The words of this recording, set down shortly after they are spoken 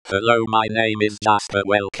Hello, my name is Jasper,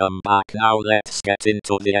 welcome back. Now let's get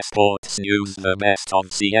into the esports news. The best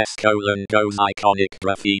on CS::GO's iconic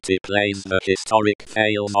graffiti plays the historic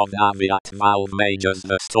fails on Navi at Valve majors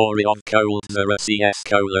the story on Cold Mirror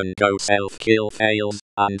CS::GO self-kill fails,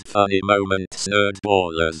 and funny moments nerd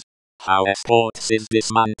ballers. How esports is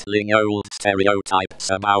dismantling old stereotypes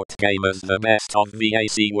about gamers. The best on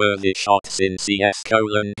VAC-worthy shots in CS::GO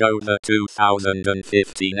the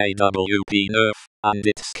 2015 AWP nerf, and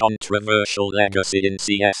its controversial legacy in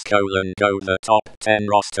CS::GO the top 10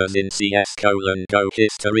 rosters in CS::GO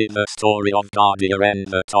history, the story on Darren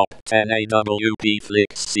the top 10 AWP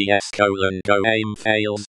flicks CS::GO aim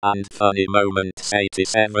fails, and funny moments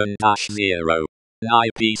 87-0.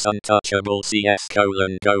 9-piece untouchable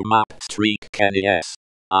CS::GO map streak Kenny S.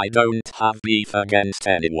 I don't have beef against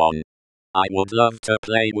anyone. I would love to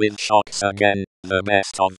play with Shocks again. The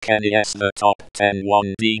best on Kenny S. The top 10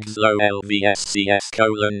 1 Leagues low LVS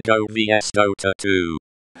CS::GO vs Dota 2.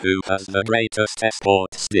 Who has the greatest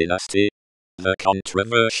esports dynasty? The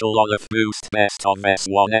controversial Olaf boost best on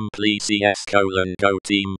S1 play CS::GO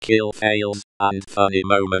team kill fails, and funny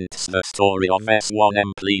moments the story on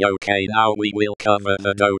S1 play. Okay, now we will cover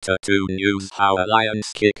the Dota 2 news. How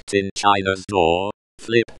Alliance kicked in China's door,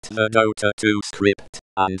 flipped the Dota 2 script,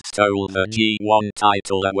 and stole the G1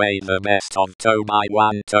 title away. The best on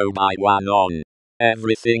Tobai1 on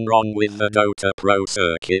everything wrong with the Dota Pro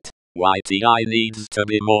circuit, why TI needs to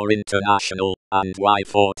be more international, and why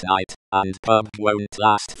Fortnite and PUBG won't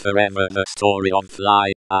last forever. The story on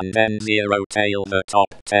Fly and N0 Tail, the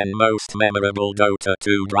top 10 most memorable Dota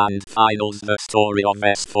 2 Grand Finals. The story on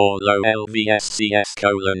S4 low LVS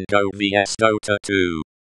CS::GO vs Dota 2.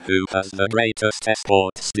 Who has the greatest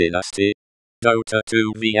esports dynasty? Dota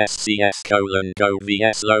 2 vs CS::GO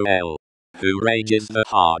vs LOL. Who rages the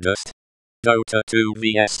hardest? Dota 2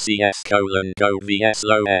 vs CS::GO vs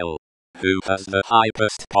LOL. Who has the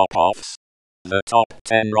hypest pop-offs? The top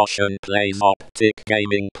 10 Russian plays Optic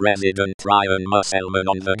Gaming president Ryan Musselman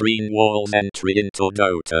on the Green Wall's entry into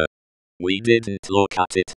Dota. We didn't look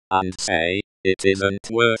at it and say, it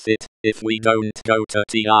isn't worth it, if we don't go to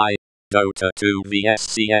TI. Dota 2 vs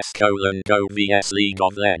CS::GO vs League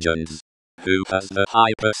of Legends. Who has the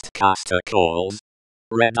hypest caster calls?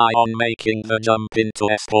 Red Ion making the jump into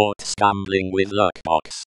esports gambling with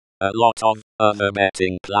Luckbox. A lot of other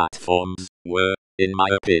betting platforms were, in my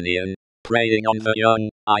opinion, preying on the young,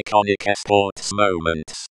 iconic esports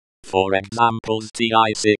moments. For example,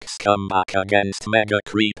 TI6 comeback against Mega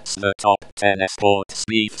Creeps, the top 10 esports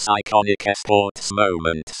beefs iconic esports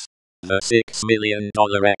moments. The $6 million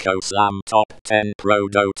Echo Slam top 10 Pro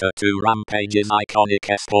Dota 2 Rampages iconic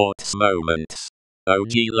esports moments.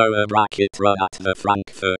 OG lower bracket run at the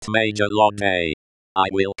Frankfurt Major Log Day. I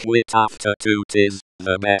will quit after 2 tis,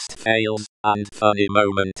 the best fails, and funny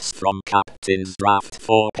moments from Captain's Draft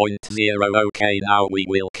 4.0. Okay, now we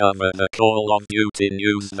will cover the Call of Duty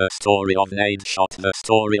news, the story on Nadeshot, the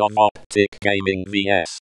story on Optic Gaming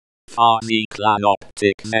vs Farney Clan.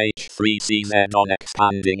 Optic's H3CZ on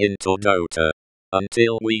expanding into Dota.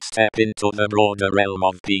 Until we step into the broader realm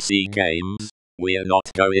of PC games, we're not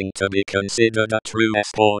going to be considered a true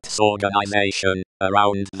esports organization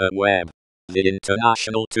around the web. The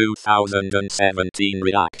International 2017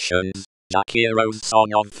 reactions, Jakiro's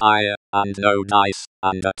song on fire, and No Dice,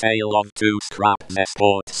 and A Tale of Two Scrap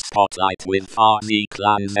esports spotlight with Farney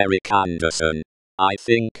Clan's Eric Anderson. I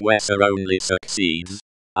think Wesser only succeeds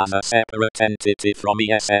as a separate entity from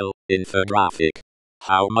ESL. Infographic.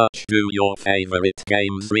 How much do your favorite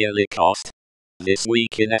games really cost? This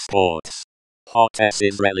week in esports. Hot S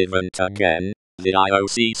is relevant again. The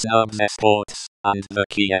IOC snubs esports, and the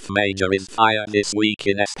Kiev Major is fired this week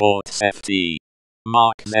in esports FT.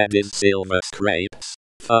 Mark Z is silver scrapes.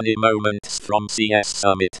 Funny moments from CS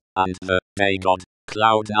Summit, and the God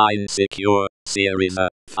Cloud9 Secure series.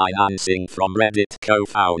 Financing from Reddit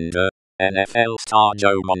co-founder, NFL star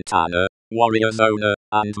Joe Montana, Warriors owner,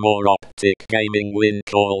 and more. Optic Gaming win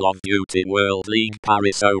Call of Duty World League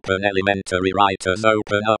Paris Open. Elementary writers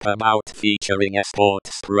open up about featuring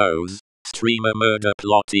esports pros. Streamer murder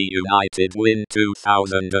plot. United win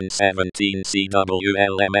 2017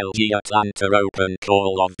 CWL/MLG Atlanta Open.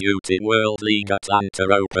 Call of Duty World League Atlanta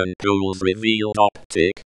Open pools revealed.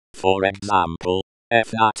 Optic, for example,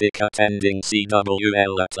 Fnatic attending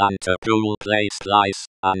CWL Atlanta pool place twice,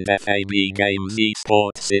 and FAB Games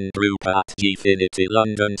eSports in group at Gfinity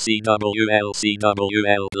London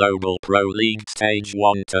CWL Global Pro League Stage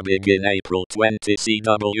 1 to begin April 20.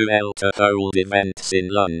 CWL to hold events in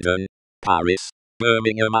London, Paris,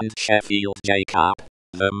 Birmingham and Sheffield. JCap,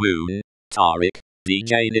 The Moon, Tariq,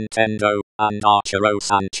 DJ Nintendo, and Arturo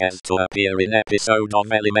Sanchez to appear in episode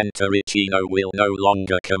of Elementary. Chino will no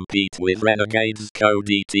longer compete with Renegades.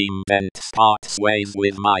 Cody Team Bent parts ways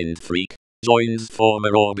with Mind Freak. Joins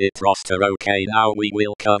former Orbit roster. Okay, now we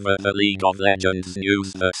will cover the League of Legends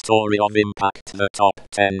news. The story of Impact, the top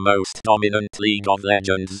 10 most dominant League of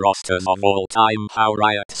Legends rosters of all time. How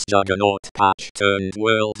Riot's Juggernaut patch turned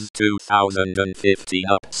Worlds 2015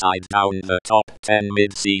 upside down. The top 10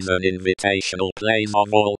 mid-season invitational plays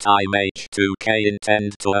of all time. H2K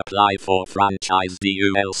intend to apply for franchise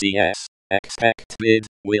DULCS. Expect bid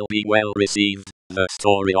will be well received. The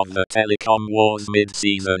story of the Telecom Wars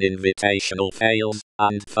mid-season invitational fails,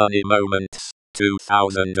 and funny moments.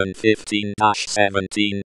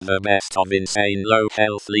 2015-17, the best of insane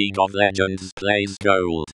low-health League of Legends plays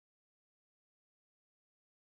gold.